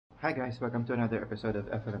Hi guys, welcome to another episode of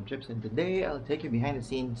FLM Trips, and today I'll take you behind the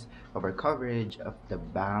scenes of our coverage of the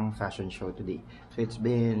Bang fashion show today. So it's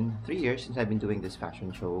been 3 years since I've been doing this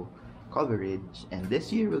fashion show coverage, and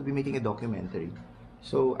this year we'll be making a documentary.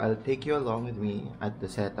 So I'll take you along with me at the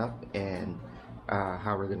setup and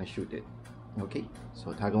how we're gonna shoot it. Okay,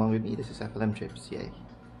 so tag along with me. This is FLM Trips, yay!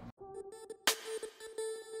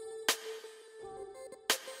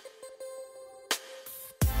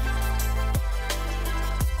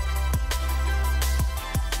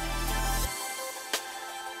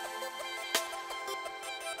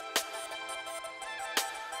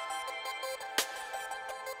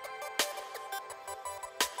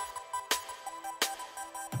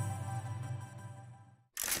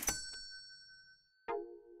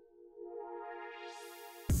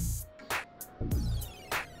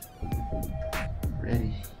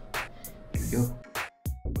 Ready? Here we go.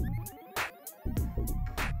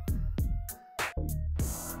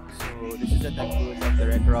 So this is the tech booth of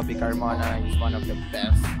Director Robbie Carmona. He's one of the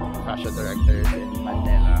best fashion directors in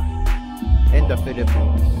Manila, in the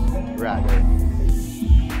Philippines, rather.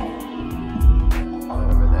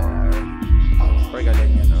 Over there. Super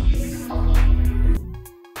galing yun, no?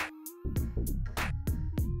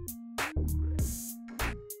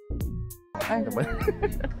 Ay, ito ba?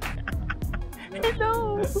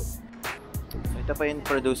 Hello! So, ito po yung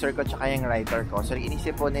producer ko tsaka yung writer ko. So,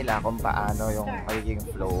 inisip po nila kung paano yung magiging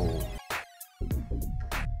flow.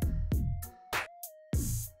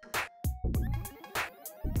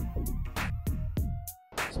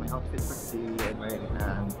 So, my outfit for today, I'm wearing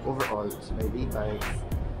overall, it's my Levi's.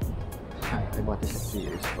 I bought this like 3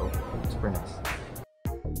 years ago. Super nice.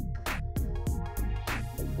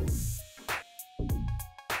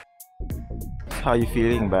 How you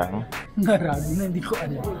feeling, Bang? Ngarag na, hindi ko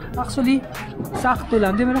alam. Actually, sakto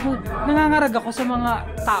lang. Di ba ako, nangangarag ako sa mga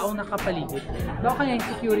taong nakapaligid. Baka kaya yung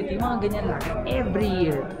security, mga ganyan lang. Every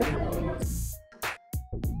year.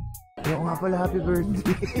 Oo nga pala, happy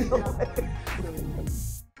birthday!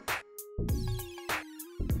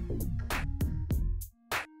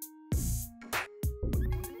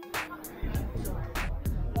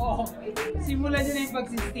 Oo, simulan nyo na yung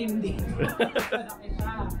pag-steam din. Malaki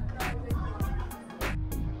siya.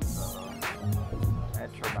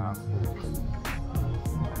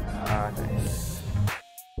 Nice.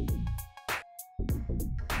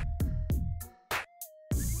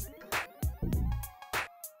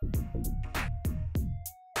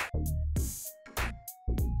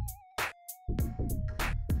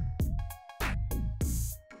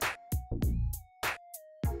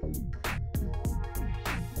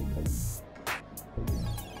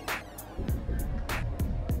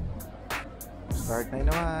 Start na in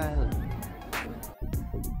a while.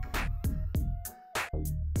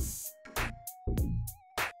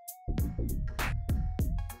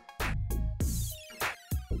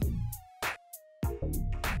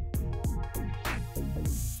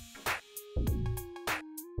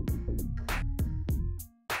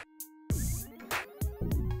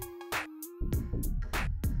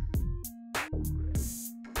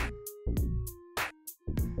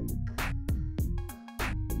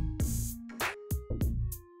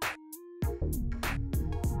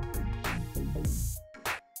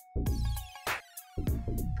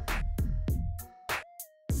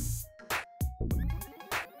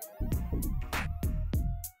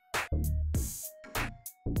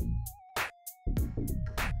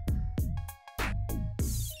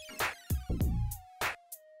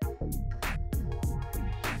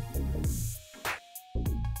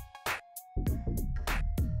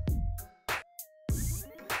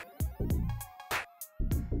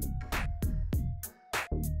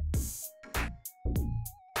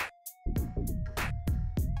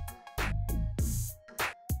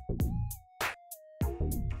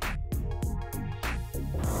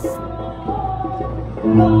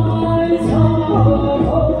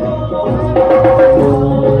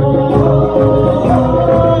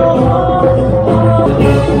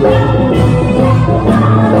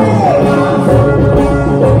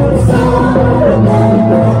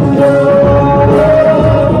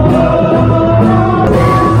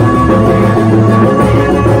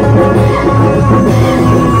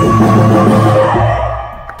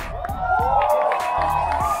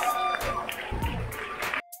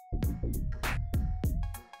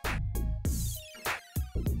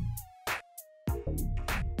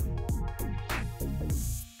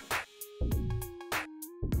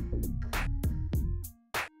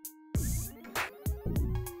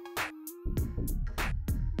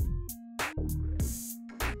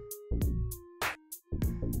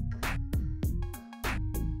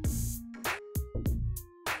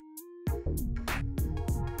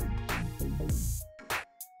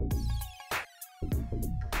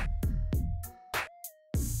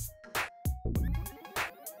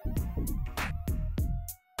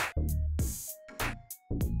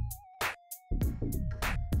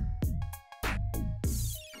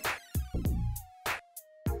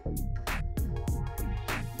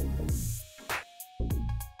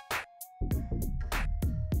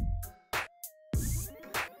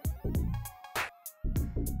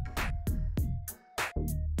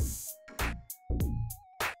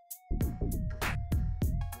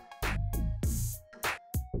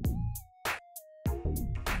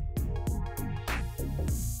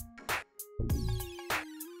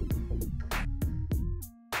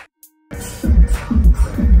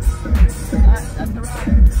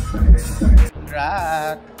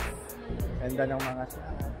 rack. Ganda ng mga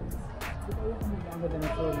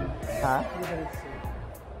ha?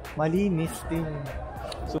 Malinis din.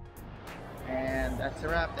 And that's a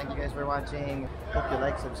wrap. Thank you guys for watching. Hope you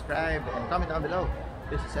like, subscribe, and comment down below.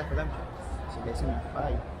 This is FLM. See you guys soon.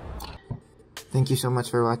 Bye. Thank you so much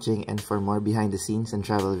for watching, and for more behind the scenes and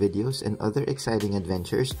travel videos and other exciting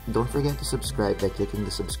adventures, don't forget to subscribe by clicking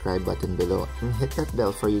the subscribe button below and hit that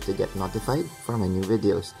bell for you to get notified for my new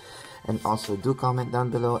videos. And also do comment down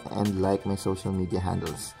below and like my social media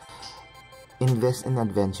handles. Invest in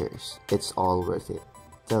adventures. It's all worth it.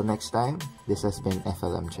 Till next time, this has been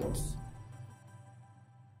FLM Chips.